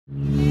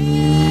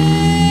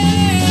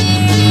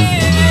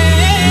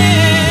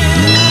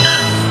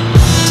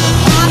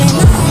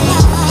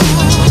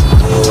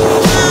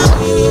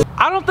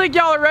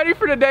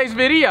today's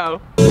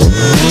video.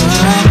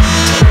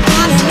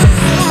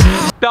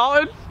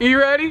 Dalton, you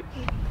ready?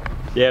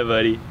 Yeah,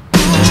 buddy.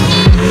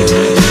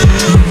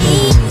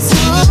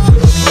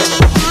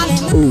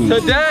 Ooh.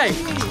 Today.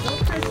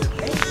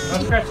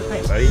 Don't scratch the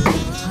paint, buddy.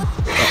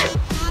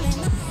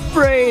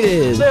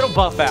 Braydon. It'll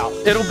buff out.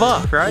 It'll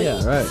buff, right?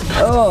 Yeah, right.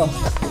 Oh,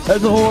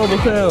 that's a horrible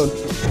sound.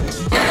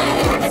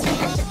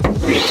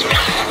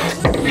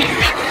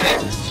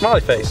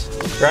 Smiley face,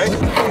 right?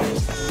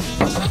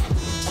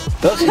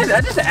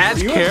 That just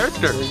adds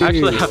character.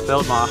 Actually, I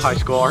failed my high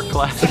school art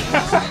class.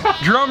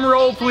 Drum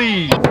roll,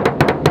 please.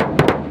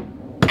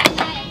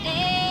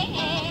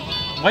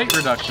 Weight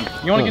reduction.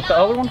 You want to get the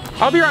other one?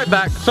 I'll be right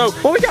back. So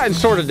what we got in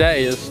store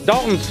today is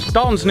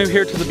Dalton's new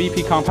here to the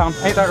BP compound.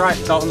 Ain't that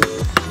right, Dalton?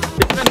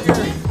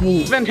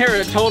 It's been here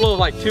a total of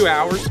like 2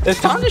 hours.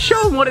 It's time to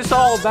show him what it's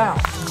all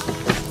about.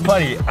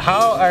 Buddy,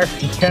 how are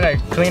you gonna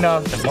clean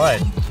off the mud?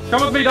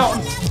 Come with me,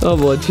 Dalton. Oh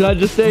boy, should I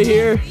just stay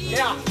here?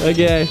 Yeah.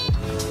 Okay.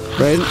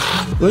 Braydon,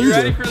 what are You you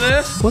ready doing? for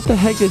this? What the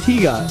heck does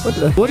he got?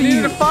 What are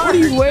you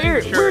wearing? Where are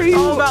It's you?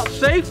 all about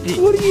safety.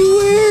 What are you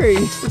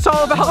wearing? It's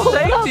all about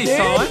safety,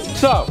 son.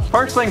 So,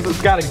 first thing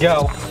that's gotta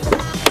go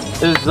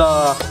is,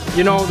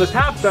 You know, the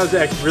top does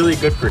act really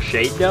good for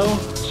shade though.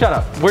 shut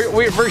up. We're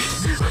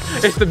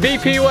it's the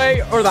BP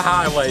way or the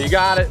highway. You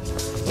got it?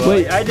 Well,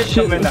 Wait, I just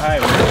come in the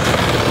highway.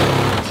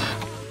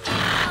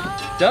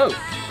 Dope.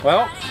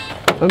 Well,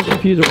 I'm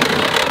confused.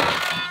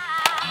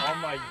 All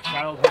my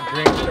childhood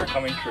dreams are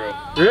coming true.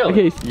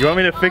 really? Okay, You want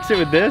me to fix it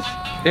with this?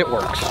 It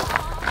works.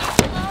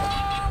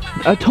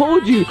 I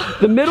told you,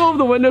 the middle of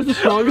the window is the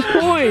strongest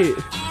point.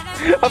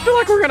 I feel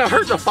like we're gonna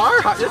hurt the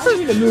fire hydrant.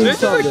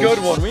 This is a good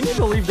one. We need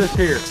to leave this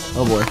here.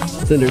 Oh boy,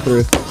 send her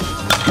through.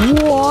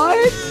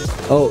 What?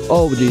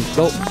 Oh geez.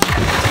 Oh.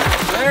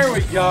 There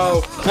we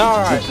go.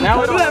 All right. Now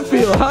How did that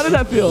feel? How did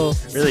that feel?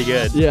 Really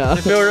good. Yeah.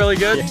 Feel really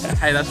good? Yeah.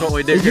 Hey, that's what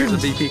we do here at the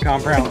BP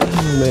compound.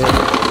 Oh man.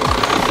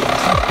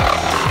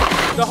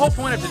 The whole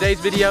point of today's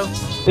video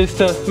is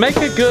to make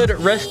a good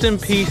rest in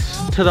peace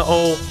to the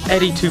old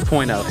Eddie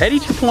 2.0. Eddie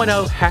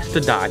 2.0 has to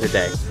die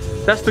today.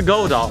 That's the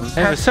goal, Dalton.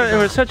 It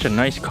was such a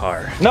nice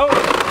car. No,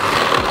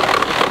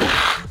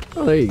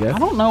 Oh, there you go. I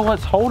don't know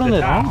what's holding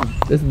it on.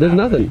 There's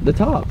nothing. The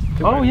top.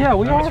 Oh yeah,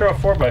 we Let me are. throw a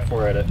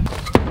 4x4 at it.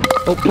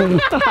 Oh,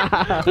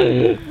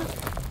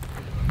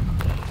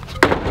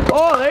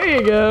 oh, there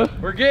you go.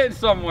 We're getting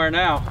somewhere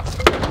now.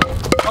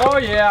 Oh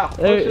yeah,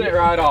 Hey. pushing it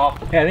right off.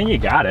 Yeah, I think you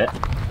got it.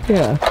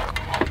 Yeah.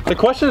 The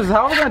question is,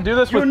 how are we gonna do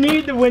this You with?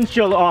 need the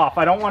windshield off.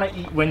 I don't want to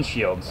eat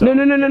windshield. So.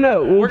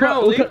 No. We're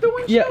gonna leave the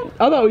windshield?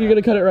 Yeah, I thought you were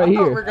gonna cut it right I thought we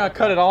here. were gonna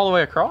cut it all the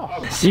way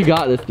across. You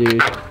got this,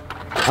 dude.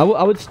 I would.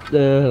 I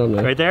don't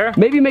know. Right there?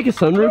 Maybe make a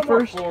sunroof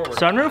first.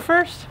 Sunroof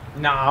first?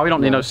 Nah, we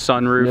don't need no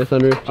sunroof. No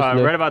sunroof. Just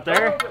no. Right about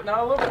there?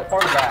 No, a little bit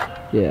farther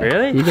back. Yeah.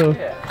 Really? You go.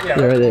 Yeah.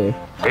 Yeah, right there.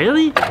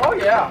 Really? Oh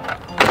yeah.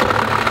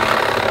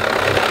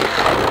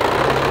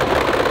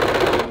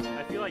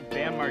 I feel like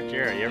Bam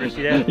Margera. You ever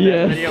see that,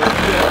 Yeah. that video?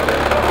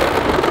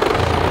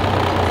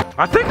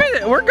 I think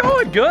we're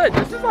going good.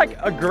 This is like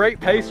a great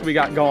pace we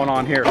got going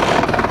on here.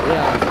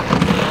 Yeah.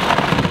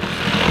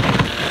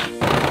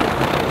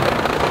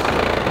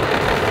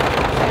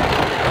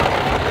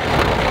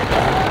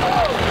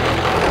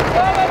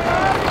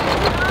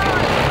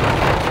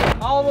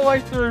 All the way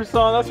through,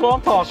 son. That's what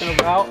I'm talking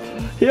about.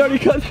 He already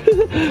cut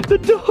through the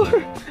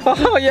door.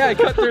 Oh yeah, he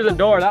cut through the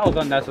door. That was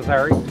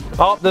unnecessary.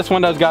 Oh, this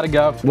window's got to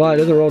go. Why? It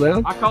doesn't roll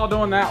down? I call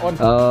doing that one.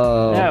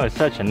 Oh. That was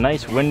such a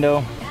nice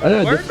window. I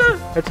know, Where's the?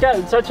 It's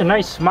got such a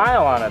nice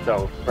smile on it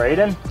though,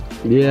 Braydon.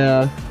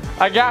 Yeah.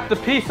 I got the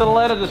piece of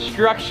lead of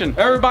destruction.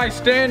 Everybody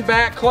stand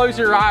back, close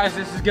your eyes.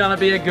 This is gonna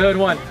be a good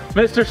one.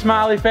 Mr.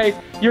 Smiley Face,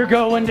 you're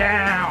going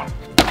down.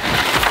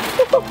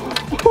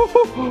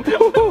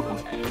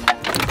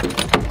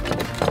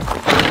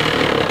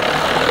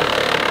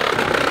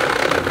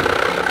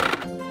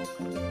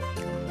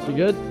 You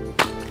good?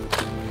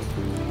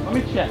 Let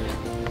me check.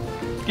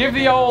 Give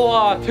the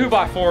old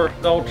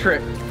 2x4 the old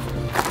trick.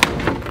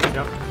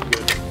 Yep.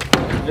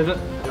 Is it?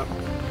 Yep.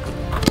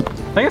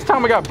 I think it's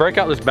time we gotta break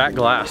out this back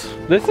glass.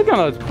 This is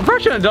gonna, I probably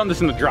shouldn't have done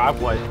this in the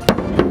driveway.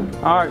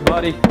 All right,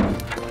 buddy.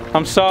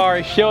 I'm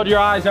sorry. Shield your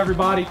eyes,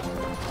 everybody.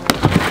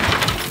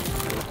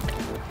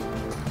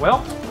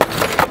 Well.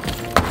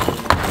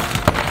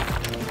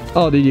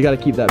 Oh, dude, you gotta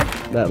keep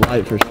that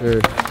light for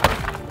sure.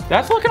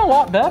 That's looking a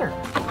lot better.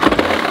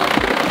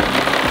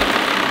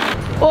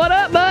 What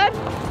up, bud?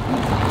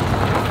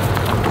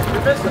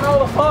 You're missing all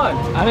the fun.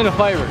 I need a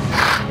favor.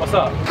 What's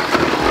up?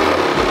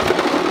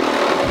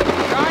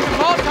 Trying to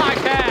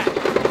multitask.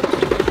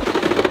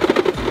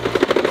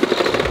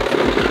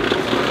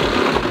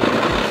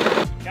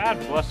 God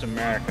bless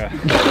America.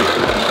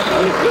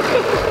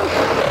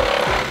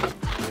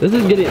 This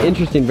is getting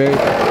interesting very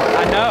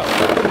fast. I know.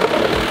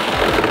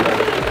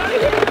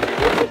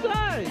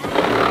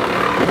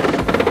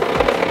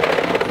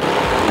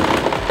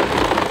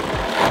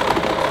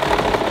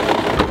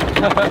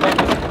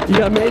 You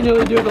gotta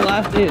manually do the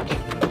last inch.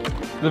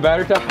 The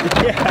battery top?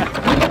 Yeah.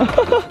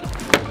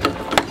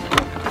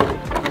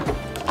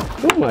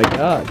 Oh my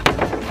god.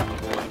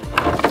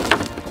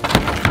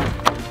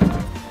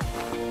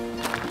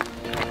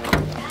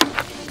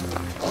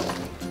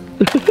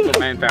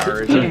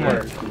 manpower, is it?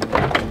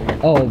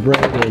 Oh,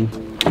 Braydon.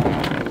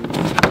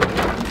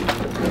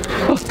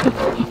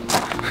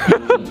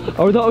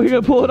 Oh, we thought we were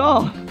gonna pull it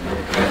off.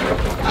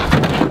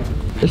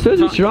 It's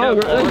supposed to be strong,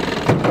 right?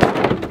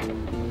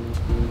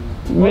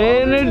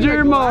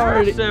 Manager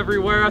Marty.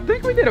 Everywhere. I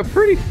think we did a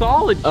pretty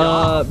solid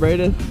job.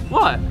 Braydon.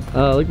 What?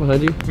 Look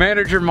behind you.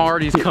 Manager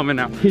Marty's coming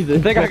out. I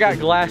think I got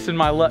glass in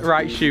my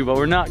right shoe, but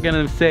we're not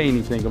gonna say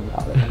anything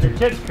about it. Your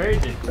kid's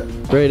crazy.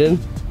 Braydon.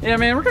 Yeah,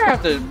 man, we're gonna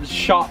have to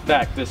shop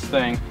vac this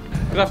thing.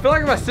 Cause I feel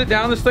like if I sit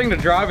down this thing to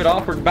drive it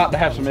off, we're about to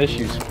have some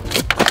issues.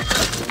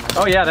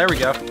 Oh yeah, there we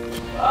go.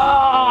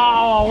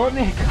 Oh, let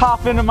me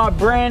hop into my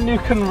brand new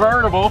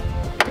convertible.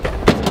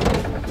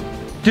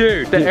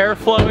 Dude, the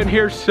airflow in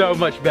here is so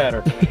much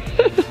better.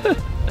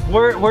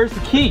 Where's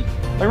the key?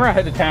 We're gonna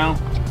head to town.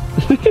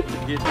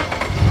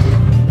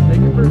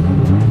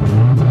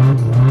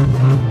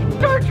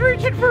 Starts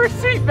reaching for a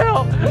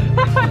seatbelt.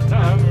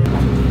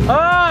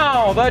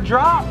 Oh, the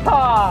drop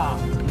top.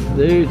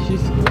 Dude,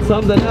 she's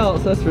something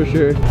else, that's for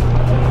sure.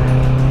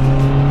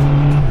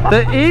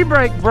 The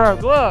e-brake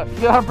broke. Look,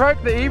 I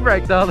broke the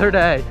e-brake the other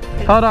day.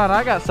 Hold on,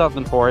 I got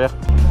something for you.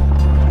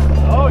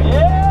 Oh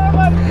yeah,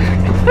 buddy.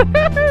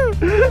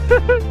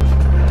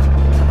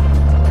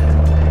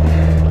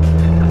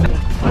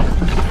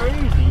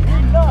 Crazy,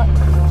 you're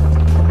nuts.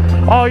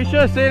 Oh, you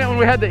should have seen it when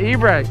we had the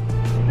e-brake.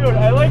 Dude,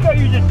 I like how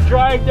you just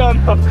drive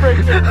down the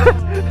freaking road.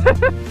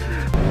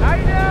 How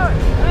you doing?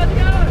 How's it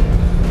going?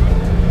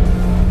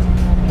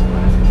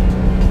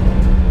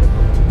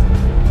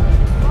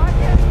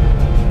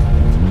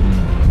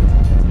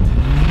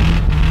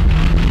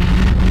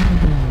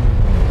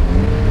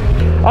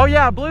 Oh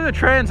yeah, I blew the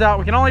trans out.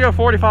 We can only go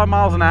 45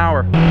 miles an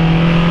hour. Woo!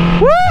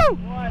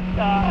 What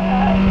the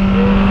heck,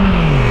 dude?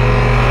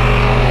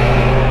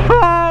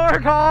 Oh, we're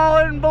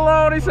calling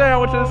bologna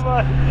sandwiches.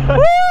 Oh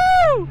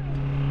Woo!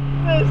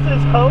 This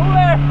is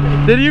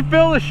hilarious. Did you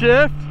feel the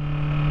shift?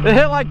 It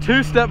hit like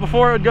two-step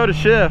before it would go to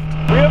shift.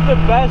 We have the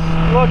best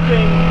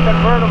looking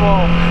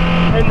convertible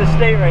in the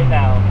state right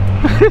now.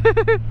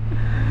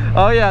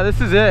 Oh yeah,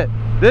 this is it.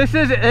 This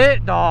is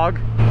it, dog.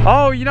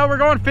 Oh, you know, we're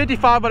going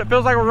 55, but it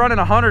feels like we're running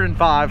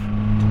 105.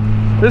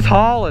 This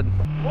hauling.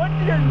 What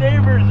do your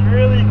neighbors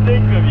really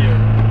think of you?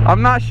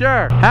 I'm not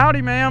sure.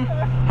 Howdy, ma'am.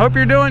 Hope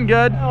you're doing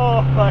good.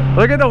 Oh my.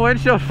 Look at the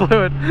windshield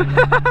fluid.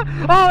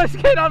 Oh, it's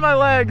getting on my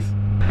legs.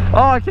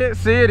 Oh, I can't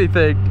see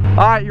anything.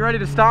 All right, you ready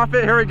to stomp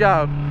it? Here we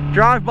go.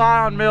 Drive by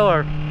on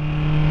Miller.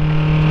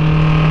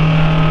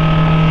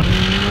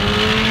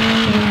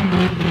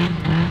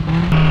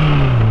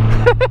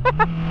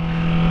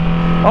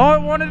 Oh,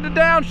 it wanted to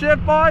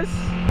downshift, boys.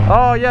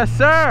 Oh, yes,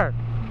 sir.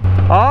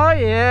 Oh,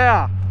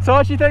 yeah. So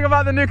what you think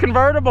about the new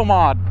convertible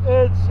mod?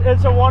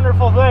 It's a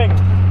wonderful thing.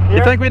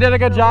 You think we did a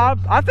good job?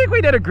 I think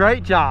we did a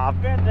great job.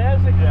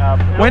 Fantastic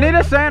job. We need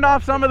to sand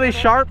off some of these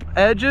sharp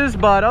edges,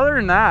 but other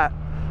than that,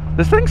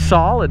 this thing's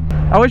solid.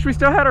 I wish we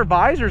still had our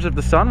visors if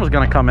the sun was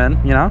gonna come in,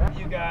 you know?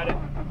 You got it.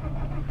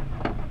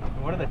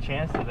 What are the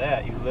chances of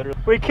that? You literally...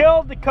 We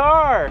killed the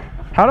car!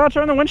 How do I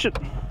turn the windshield?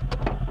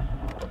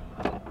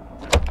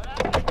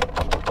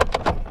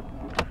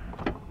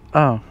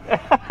 Oh.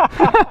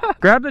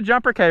 Grab the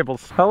jumper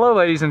cables. Hello,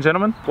 ladies and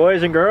gentlemen.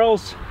 Boys and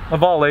girls.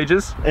 Of all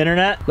ages.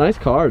 Internet. Nice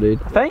car,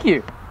 dude. Thank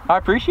you. I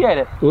appreciate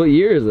it. What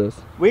year is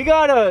this? We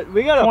gotta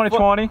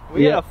 2020.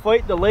 We gotta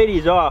fight the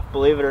ladies off,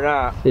 believe it or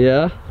not.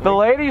 Yeah. The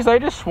ladies, they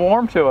just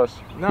swarm to us.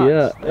 Nuts.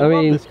 Yeah, They I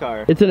love mean, this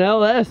car. it's an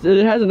LS.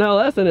 It has an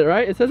LS in it,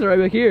 right? It says it right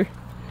back here.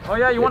 Oh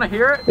yeah, you want to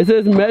hear it? It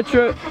says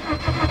Metro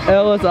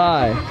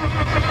LSI.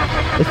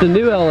 It's the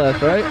new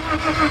LS, right?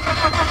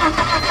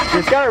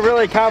 It's got a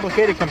really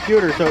complicated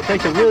computer, so it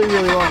takes a really,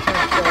 really long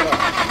time to start up.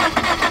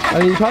 I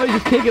mean, you probably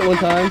just kick it one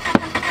time.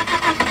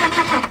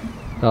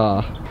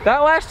 Ah.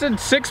 That lasted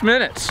 6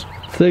 minutes.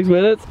 6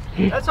 minutes?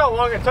 That's how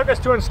long it took us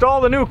to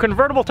install the new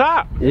convertible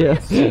top.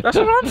 Yes. That's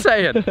what I'm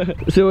saying.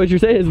 So what you're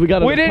saying is we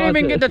got. We didn't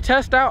even get to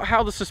test out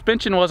how the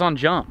suspension was on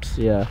jumps.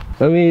 Yeah.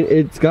 I mean,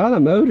 it's got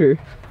a motor.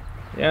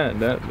 Yeah,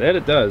 that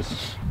it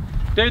does.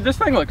 Dude, this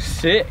thing looks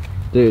sick.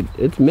 Dude,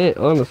 it's mint,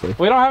 honestly.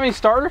 We don't have any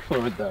starter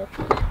fluid though.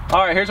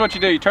 All right, here's what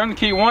you do. You turn the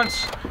key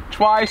once,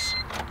 twice,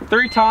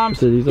 3 times.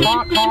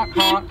 Honk, honk,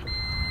 honk.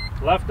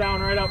 Left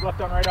down, right up, left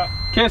down, right up.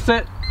 Kiss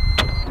it.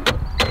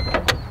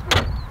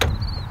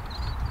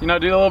 You know,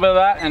 do a little bit of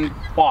that and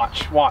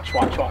watch, watch,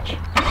 watch, watch.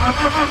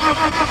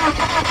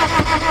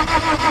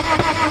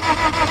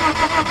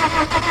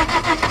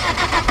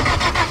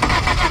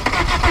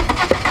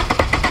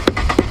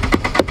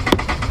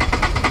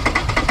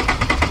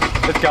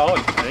 It's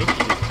going. Thank you.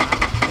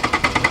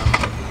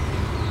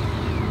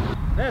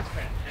 That's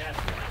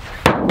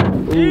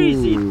fantastic.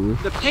 Easy.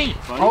 The paint,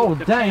 buddy. Oh,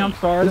 The dang, paint. I'm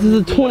sorry. This is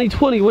a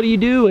 2020. What are you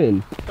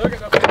doing?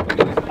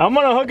 I'm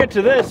gonna hook it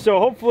to this, so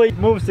hopefully it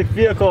moves the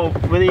vehicle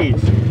with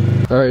ease.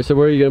 All right, so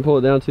where are you gonna pull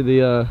it down to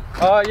the?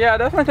 Yeah, I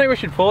definitely think we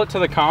should pull it to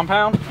the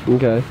compound.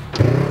 Okay.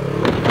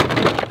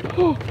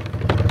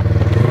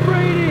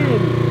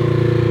 Braydon!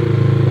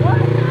 What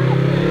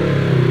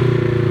happened?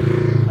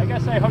 I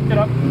guess I hooked it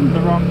up to the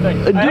wrong thing.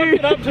 I hooked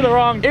it up to the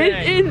wrong thing.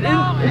 I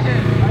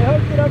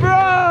hooked it up.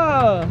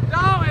 Bruh!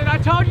 No, and I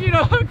told you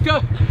to hook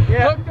the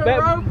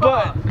rope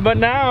up. But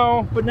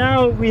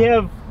now we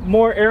have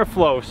more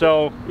airflow,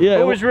 so Yeah,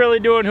 who was really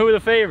doing who the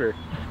favor?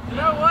 You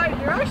know what?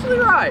 You're actually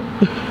right.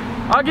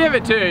 I'll give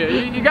it to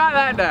you. You got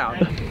that down.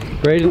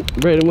 Braydon,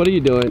 what are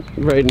you doing?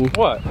 Braydon.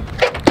 What?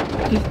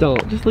 Just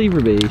don't. Just leave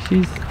her be.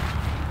 She's...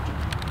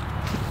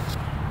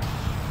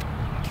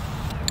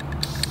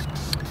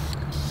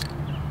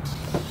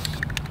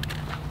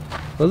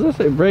 What does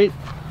that say?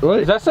 What?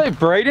 Does that say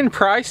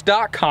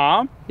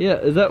BraydonPrice.com? Yeah,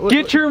 is that what?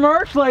 Get your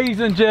merch, ladies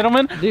and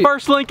gentlemen. Dude.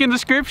 First link in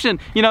description.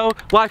 You know,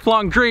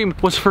 lifelong dream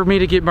was for me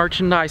to get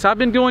merchandise. I've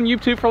been doing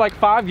YouTube for like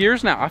 5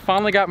 years now. I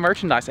finally got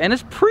merchandise and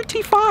it's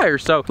pretty fire.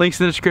 So links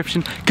in the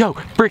description. Go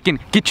frickin'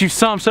 get you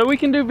some so we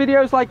can do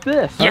videos like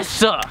this. Yes,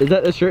 sir. Is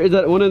that the shirt? Is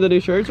that one of the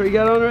new shirts that you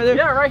got on right there?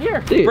 Yeah, right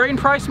here. Dude. Braydon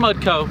Price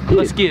Mud Co.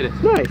 Let's get it.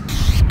 Nice.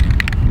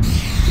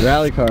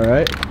 Rally car,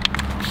 right?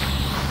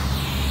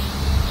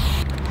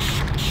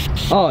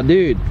 Oh,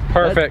 dude.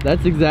 Perfect.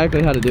 That's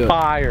exactly how to do it.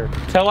 Fire.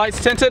 Taillights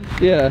tinted?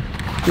 Yeah.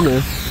 You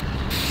know.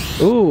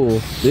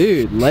 Ooh,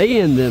 dude,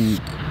 laying them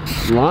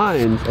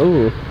lines.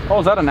 Ooh. Oh,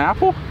 is that an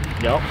apple?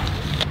 Yep.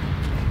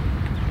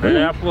 An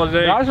apple a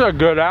day. That's a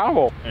good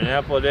apple. An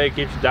apple a day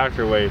keeps the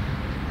doctor away.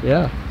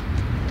 Yeah.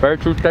 Very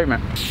true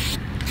statement.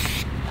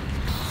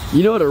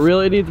 You know what it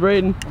really needs,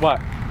 Braydon?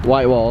 What?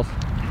 White walls.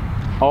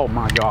 Oh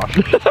my gosh.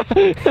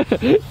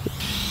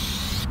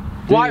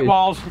 White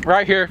walls,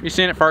 right here. You've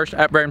seen it first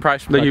at Braydon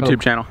Price, the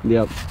YouTube channel.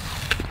 Yep.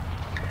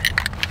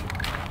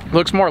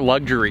 Looks more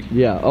luxury.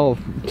 Yeah, oh,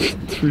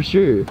 for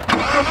sure.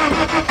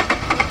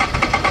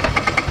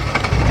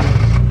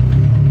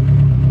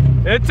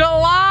 It's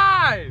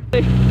alive!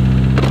 Hey,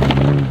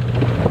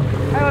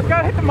 let's go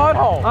hit the mud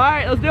hole. All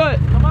right, let's do it.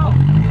 Come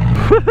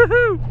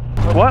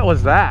on. What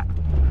was that?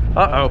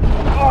 Uh-oh.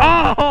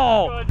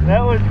 Oh!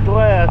 That was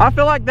glass. I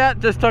feel like that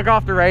just took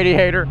off the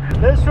radiator.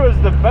 This was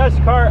the best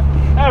car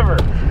ever.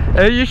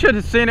 You should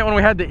have seen it when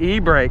we had the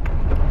e-brake.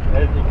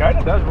 It kind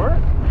of does work.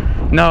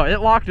 No, it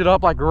locked it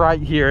up like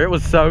right here. It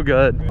was so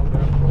good.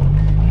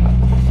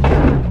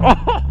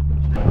 Oh!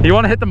 You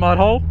want to hit the mud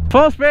hole?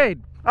 Full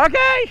speed.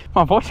 Okay.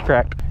 My voice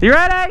cracked. You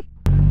ready?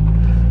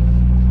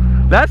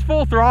 That's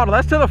full throttle.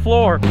 That's to the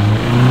floor.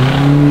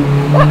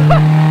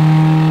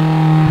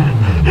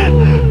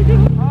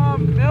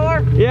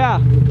 Miller? Yeah.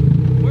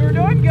 We were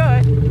doing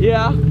good.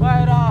 Yeah.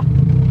 But I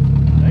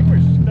think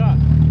we're stuck.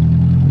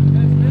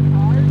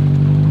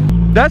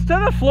 That's to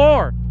the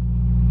floor.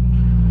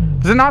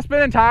 Is it not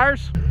spinning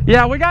tires?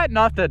 Yeah, we got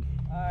nothing.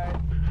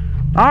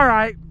 All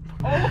right.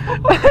 Oh.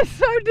 It's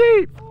so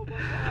deep.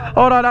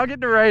 Hold on, I'll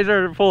get the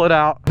razor and pull it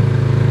out.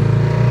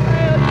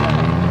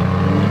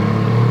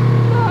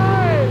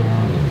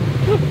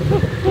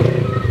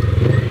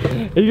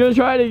 Are you gonna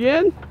try it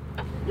again?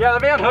 Yeah,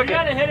 let me unhook it. We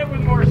gotta hit it with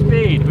more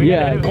speed.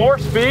 More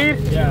speed?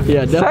 Yeah.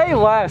 Yeah, Say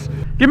less.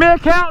 Give me a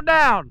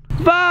countdown.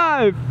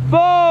 5,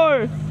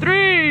 4,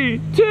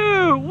 3,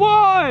 2,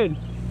 1.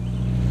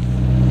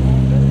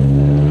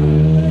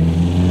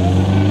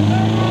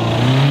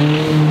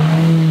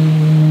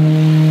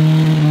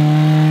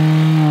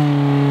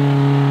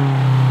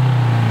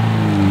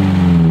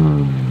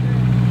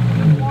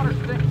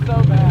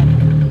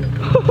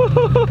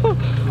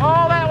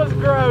 Oh, that was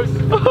gross.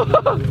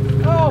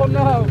 Oh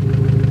no.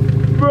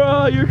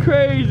 Bro, you're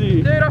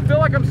crazy. Dude, I feel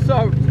like I'm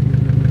soaked.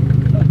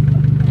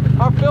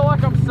 I feel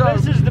like I'm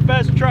soaked. This is the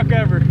best truck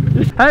ever.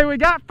 Hey, we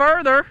got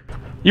further.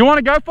 You want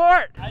to go for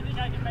it? I think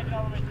I can make it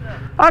all the way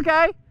through.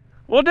 Okay,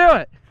 we'll do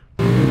it.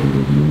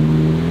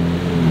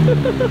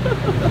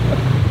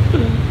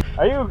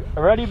 Are you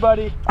ready,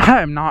 buddy?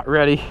 I am not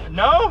ready.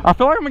 No? I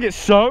feel like I'm gonna get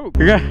soaked.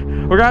 We're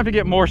gonna have to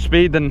get more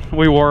speed than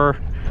we were.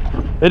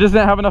 It just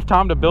didn't have enough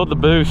time to build the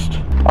boost.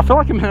 I feel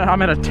like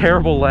I'm in a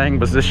terrible laying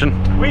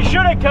position. We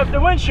should have kept the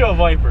windshield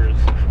wipers.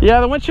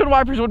 Yeah, the windshield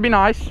wipers would be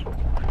nice.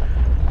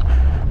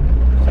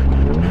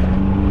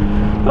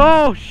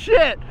 Oh,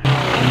 shit.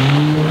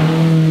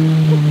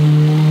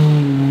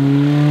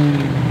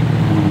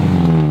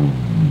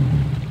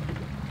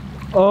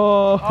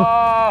 Oh.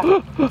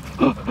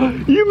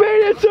 You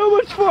made it so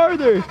much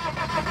farther.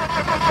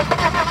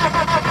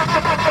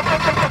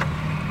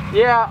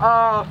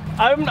 Yeah,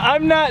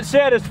 I'm not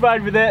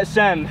satisfied with that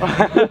send.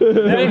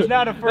 That was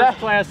not a first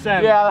class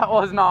send. yeah, that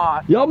was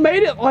not. Y'all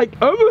made it like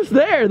almost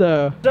there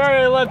though. Sorry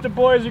I left the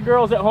boys and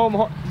girls at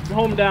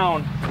home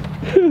down.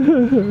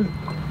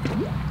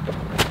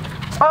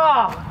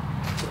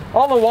 Ah!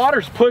 All the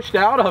water's pushed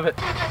out of it.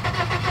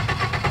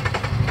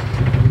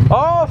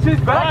 Oh, she's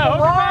back to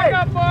life. Back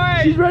up,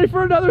 boy. She's ready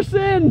for another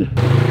send.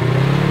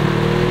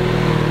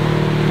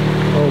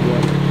 Oh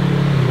boy.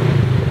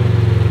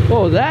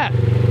 What was that?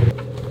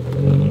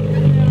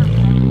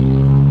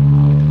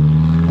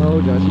 Oh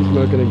gosh, she's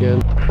smoking again.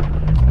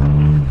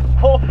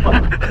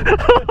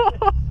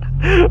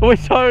 We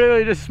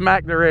totally just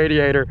smacked the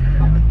radiator.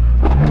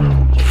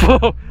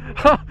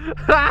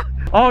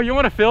 Oh, you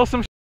want to feel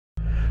some?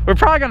 We're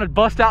probably gonna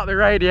bust out the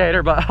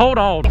radiator, but hold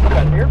on.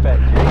 Got airbag,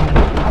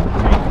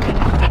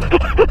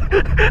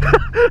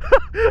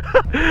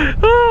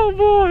 Oh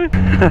boy.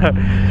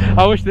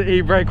 I wish the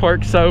e-brake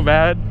worked so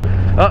bad.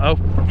 Uh-oh.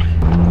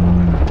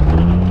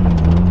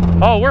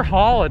 Oh, we're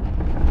hauling.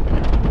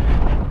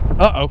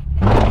 Uh-oh.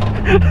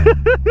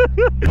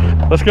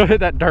 Let's go hit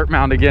that dirt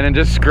mound again and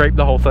just scrape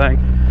the whole thing.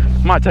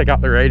 Might take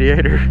out the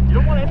radiator. You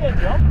don't want to hit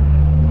that jump?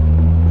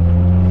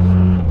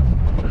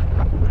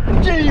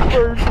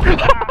 Jeepers!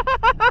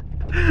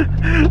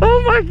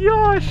 Oh my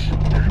gosh!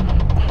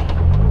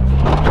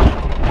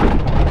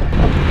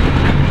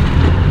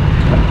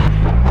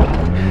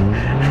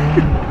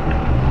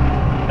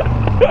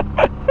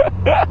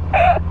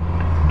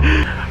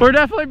 We're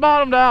definitely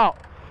bottomed out.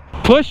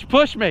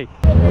 Push me.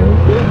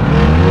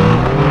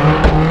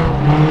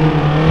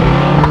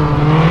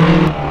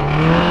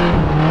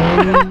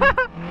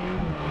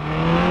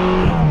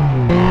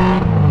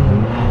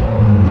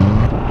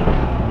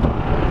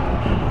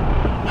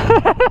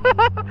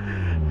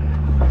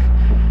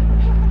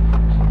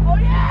 Oh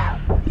yeah!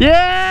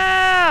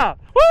 Yeah!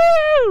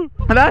 Woo!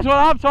 And that's what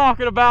I'm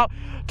talking about.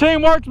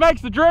 Teamwork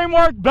makes the dream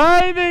work,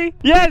 baby!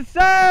 Yes,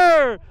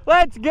 sir!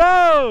 Let's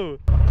go!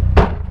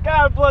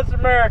 God bless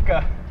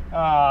America.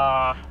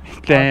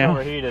 Damn.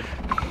 Overheated.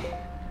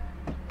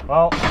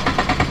 Well.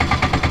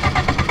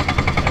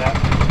 Yeah.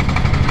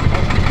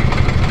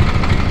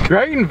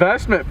 Great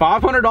investment.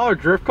 $500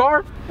 drift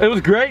car. It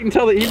was great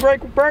until the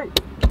e-brake broke.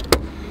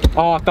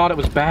 Oh, I thought it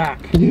was back.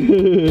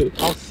 I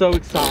was so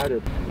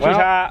excited. Well,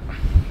 hot.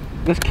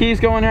 This key's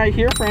going right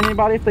here for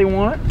anybody if they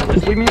want it.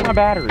 Just leave me my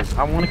batteries.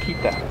 I want to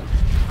keep that.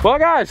 Well,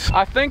 guys,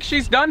 I think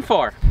she's done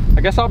for.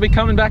 I guess I'll be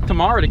coming back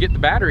tomorrow to get the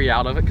battery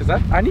out of it because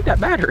I need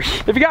that battery.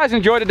 If you guys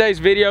enjoyed today's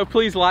video,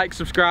 please like,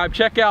 subscribe,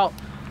 check out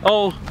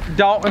old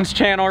Dalton's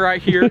channel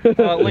right here.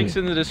 Links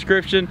in the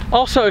description.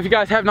 Also, if you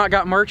guys have not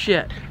got merch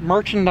yet,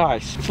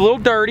 merchandise. It's a little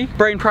dirty.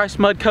 Braydon Price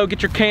Mud Co.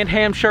 Get your canned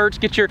ham shirts.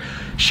 Get your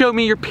show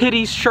me your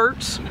pitties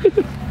shirts.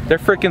 They're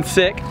freaking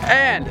sick.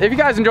 And if you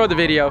guys enjoyed the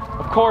video,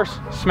 of course,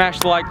 smash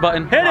the like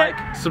button,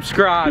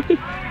 subscribe,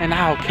 and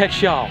I'll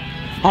catch y'all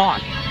on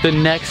the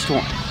next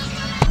one.